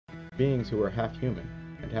beings who were half human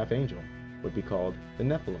and half angel, would be called the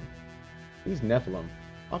Nephilim. These Nephilim,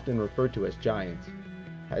 often referred to as giants,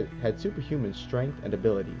 had superhuman strength and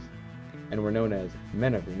abilities, and were known as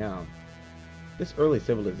men of renown. This early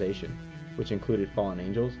civilization, which included fallen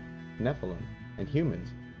angels, Nephilim, and humans,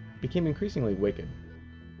 became increasingly wicked.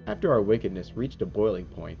 After our wickedness reached a boiling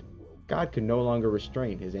point, God could no longer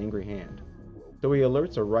restrain his angry hand. So he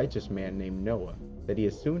alerts a righteous man named Noah that he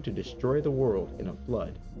is soon to destroy the world in a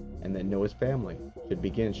flood, and that Noah's family should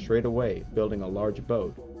begin straight away building a large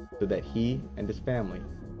boat so that he and his family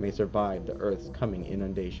may survive the earth's coming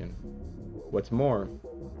inundation. What's more,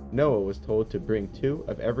 Noah was told to bring 2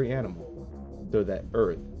 of every animal so that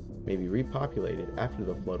earth may be repopulated after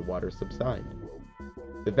the flood waters subside.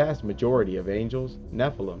 The vast majority of angels,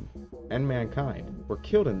 Nephilim, and mankind were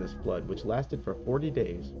killed in this flood, which lasted for 40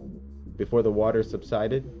 days. Before the waters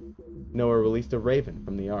subsided, Noah released a raven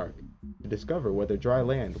from the ark to discover whether dry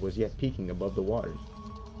land was yet peaking above the waters.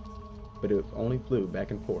 But it only flew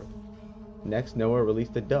back and forth. Next, Noah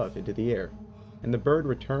released a dove into the air, and the bird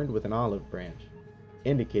returned with an olive branch,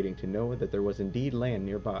 indicating to Noah that there was indeed land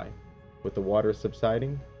nearby. With the waters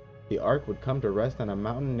subsiding, the ark would come to rest on a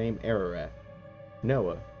mountain named Ararat.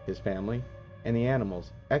 Noah, his family, and the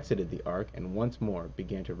animals exited the ark and once more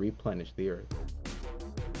began to replenish the earth.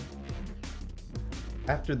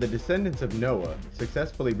 After the descendants of Noah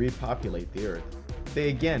successfully repopulate the earth, they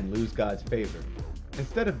again lose God's favor.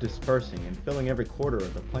 Instead of dispersing and filling every quarter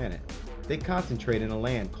of the planet, they concentrate in a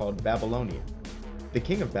land called Babylonia. The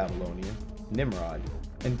king of Babylonia, Nimrod,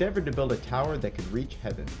 endeavored to build a tower that could reach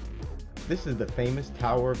heaven. This is the famous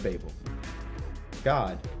Tower of Babel.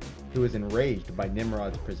 God, who is enraged by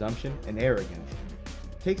Nimrod's presumption and arrogance,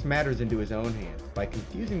 takes matters into his own hands by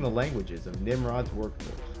confusing the languages of Nimrod's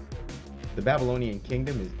workforce. The Babylonian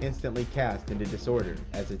kingdom is instantly cast into disorder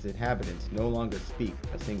as its inhabitants no longer speak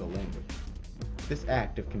a single language. This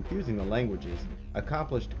act of confusing the languages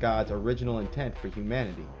accomplished God's original intent for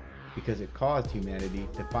humanity, because it caused humanity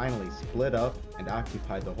to finally split up and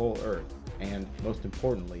occupy the whole earth, and, most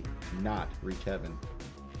importantly, not reach heaven.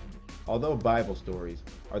 Although Bible stories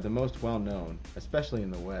are the most well known, especially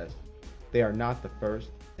in the West, they are not the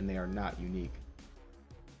first and they are not unique.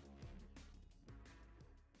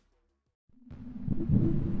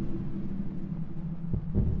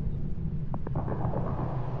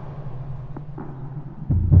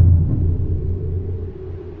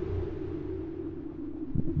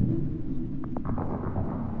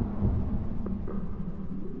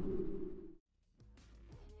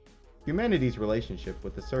 Humanity's relationship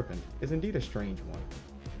with the serpent is indeed a strange one.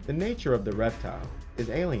 The nature of the reptile is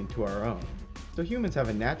alien to our own, so humans have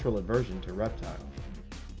a natural aversion to reptiles.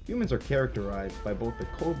 Humans are characterized by both the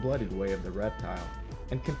cold-blooded way of the reptile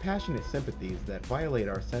and compassionate sympathies that violate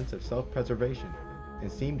our sense of self-preservation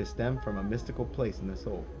and seem to stem from a mystical place in the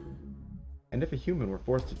soul. And if a human were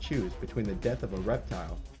forced to choose between the death of a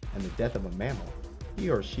reptile and the death of a mammal, he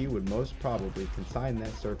or she would most probably consign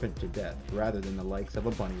that serpent to death rather than the likes of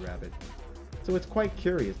a bunny rabbit. So it's quite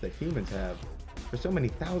curious that humans have, for so many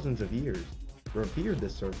thousands of years, revered the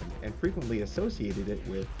serpent and frequently associated it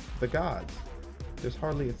with the gods. There's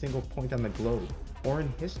hardly a single point on the globe, or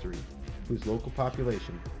in history, whose local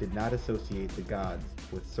population did not associate the gods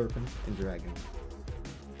with serpents and dragons.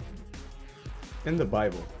 In the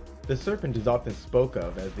Bible, the serpent is often spoken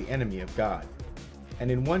of as the enemy of God. And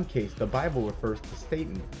in one case, the Bible refers to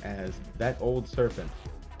Satan as that old serpent.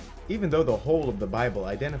 Even though the whole of the Bible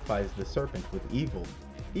identifies the serpent with evil,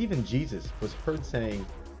 even Jesus was heard saying,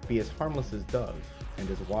 "Be as harmless as doves and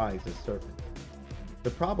as wise as serpents." The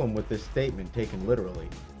problem with this statement taken literally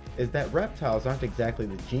is that reptiles aren't exactly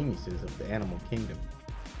the geniuses of the animal kingdom.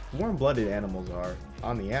 Warm-blooded animals are,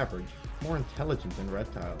 on the average, more intelligent than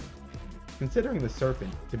reptiles. Considering the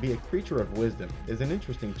serpent to be a creature of wisdom is an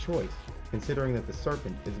interesting choice, considering that the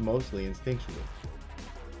serpent is mostly instinctual.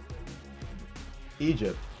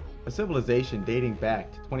 Egypt, a civilization dating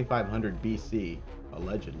back to 2500 BC,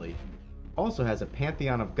 allegedly, also has a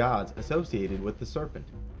pantheon of gods associated with the serpent.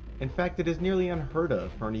 In fact, it is nearly unheard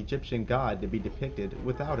of for an Egyptian god to be depicted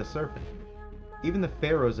without a serpent. Even the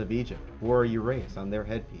pharaohs of Egypt wore a uraeus on their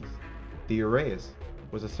headpiece. The uraeus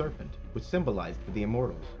was a serpent, which symbolized the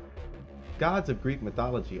immortals. Gods of Greek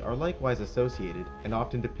mythology are likewise associated and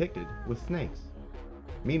often depicted with snakes.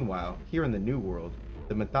 Meanwhile, here in the New World,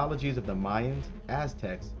 the mythologies of the Mayans,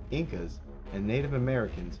 Aztecs, Incas, and Native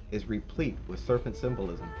Americans is replete with serpent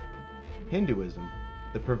symbolism. Hinduism,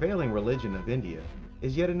 the prevailing religion of India,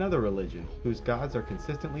 is yet another religion whose gods are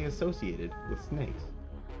consistently associated with snakes.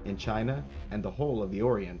 In China and the whole of the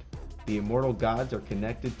Orient, the immortal gods are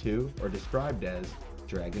connected to or described as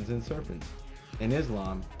dragons and serpents. In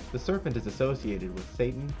Islam, the serpent is associated with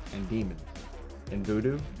Satan and demons. In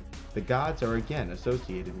Voodoo, the gods are again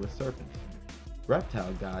associated with serpents.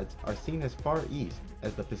 Reptile gods are seen as far east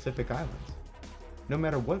as the Pacific Islands. No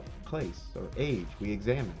matter what place or age we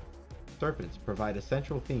examine, serpents provide a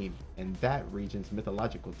central theme in that region's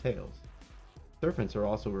mythological tales. Serpents are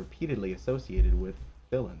also repeatedly associated with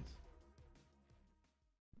villains.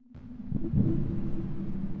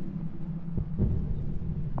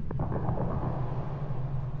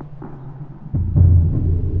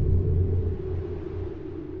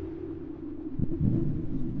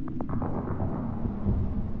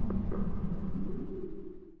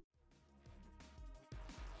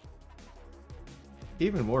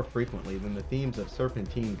 Even more frequently than the themes of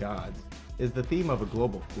serpentine gods is the theme of a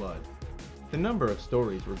global flood. The number of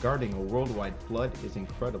stories regarding a worldwide flood is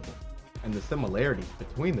incredible, and the similarities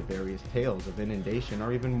between the various tales of inundation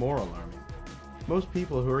are even more alarming. Most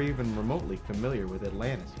people who are even remotely familiar with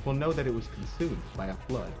Atlantis will know that it was consumed by a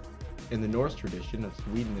flood. In the Norse tradition of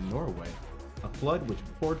Sweden and Norway, a flood which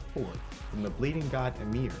poured forth from the bleeding god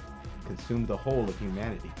Ymir consumed the whole of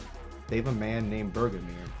humanity, save a man named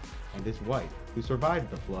Bergamir and his wife, who survived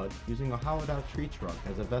the flood using a hollowed-out tree trunk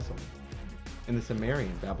as a vessel. In the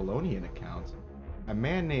Sumerian Babylonian accounts, a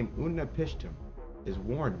man named Utnapishtim is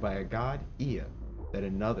warned by a god Ea that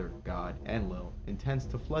another god, Enlil, intends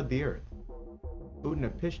to flood the earth.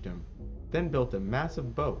 Utnapishtim then built a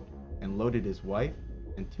massive boat and loaded his wife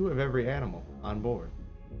and 2 of every animal on board.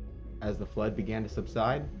 As the flood began to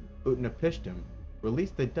subside, Utnapishtim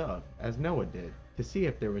released a dove, as Noah did, to see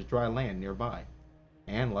if there was dry land nearby.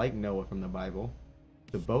 And like Noah from the Bible,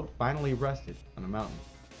 the boat finally rested on a mountain.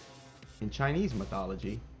 In Chinese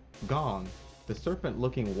mythology, Gong, the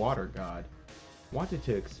serpent-looking water god, wanted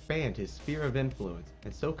to expand his sphere of influence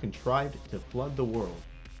and so contrived to flood the world.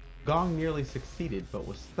 Gong nearly succeeded but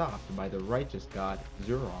was stopped by the righteous god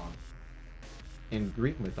Zurong. In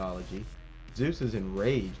Greek mythology, Zeus is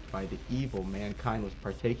enraged by the evil mankind was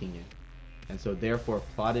partaking in, and so therefore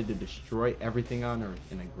plotted to destroy everything on earth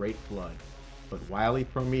in a great flood. But wily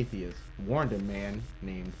Prometheus warned a man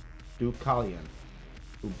named Deucalion,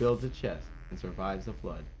 who builds a chest and survives the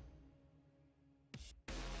flood.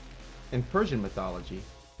 In Persian mythology,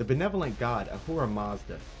 the benevolent god Ahura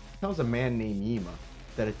Mazda tells a man named Yima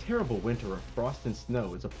that a terrible winter of frost and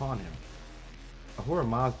snow is upon him. Ahura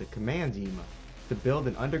Mazda commands Yima to build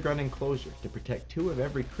an underground enclosure to protect 2 of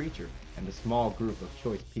every creature and a small group of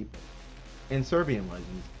choice people. In Serbian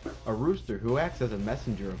legends, a rooster who acts as a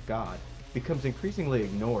messenger of God becomes increasingly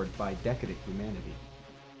ignored by decadent humanity.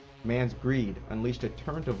 Man's greed unleashed a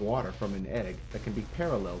torrent of water from an egg that can be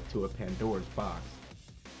paralleled to a Pandora's box.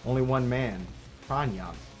 Only one man,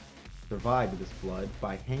 Pranyas, survived this flood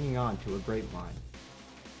by hanging on to a grapevine.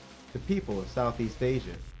 The people of Southeast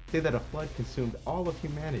Asia say that a flood consumed all of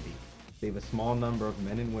humanity, save a small number of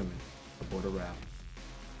men and women aboard a raft.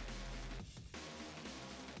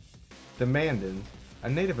 The Mandans, a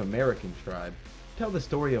Native American tribe, tell the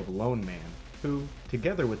story of Lone Man, who,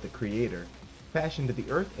 together with the Creator, fashioned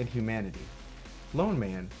the earth and humanity. Lone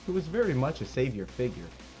Man, who was very much a savior figure,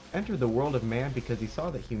 entered the world of man because he saw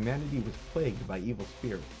that humanity was plagued by evil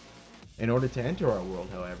spirits. In order to enter our world,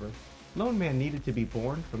 however, Lone Man needed to be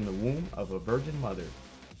born from the womb of a virgin mother.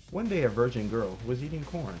 One day a virgin girl was eating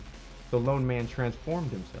corn, so Lone Man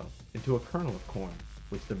transformed himself into a kernel of corn,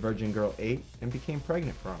 which the virgin girl ate and became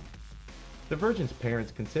pregnant from. The virgin's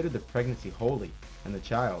parents considered the pregnancy holy, and the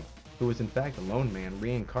child, who was in fact a Lone Man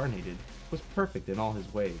reincarnated, was perfect in all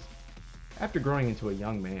his ways. After growing into a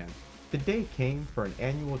young man, the day came for an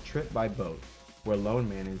annual trip by boat, where Lone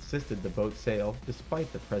Man insisted the boat sail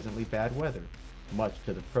despite the presently bad weather, much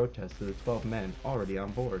to the protest of the 12 men already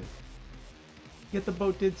on board. Yet the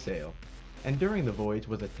boat did sail, and during the voyage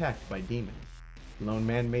was attacked by demons. Lone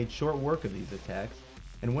Man made short work of these attacks,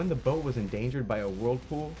 and when the boat was endangered by a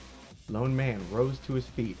whirlpool, Lone Man rose to his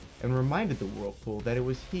feet and reminded the whirlpool that it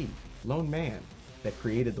was he, Lone Man, that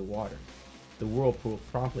created the waters. The whirlpool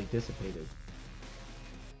promptly dissipated.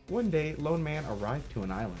 One day, Lone Man arrived to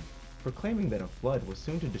an island, proclaiming that a flood was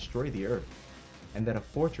soon to destroy the earth, and that a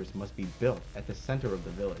fortress must be built at the center of the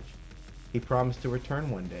village. He promised to return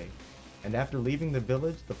one day, and after leaving the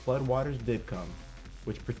village, the flood waters did come,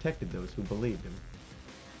 which protected those who believed him.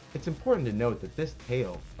 It's important to note that this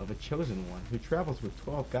tale of a chosen one who travels with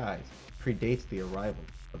 12 guys predates the arrival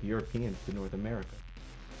of Europeans to North America.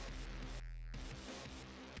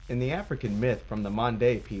 In the African myth from the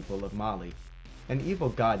Mande people of Mali, an evil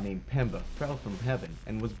god named Pemba fell from heaven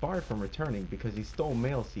and was barred from returning because he stole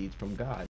male seeds from God.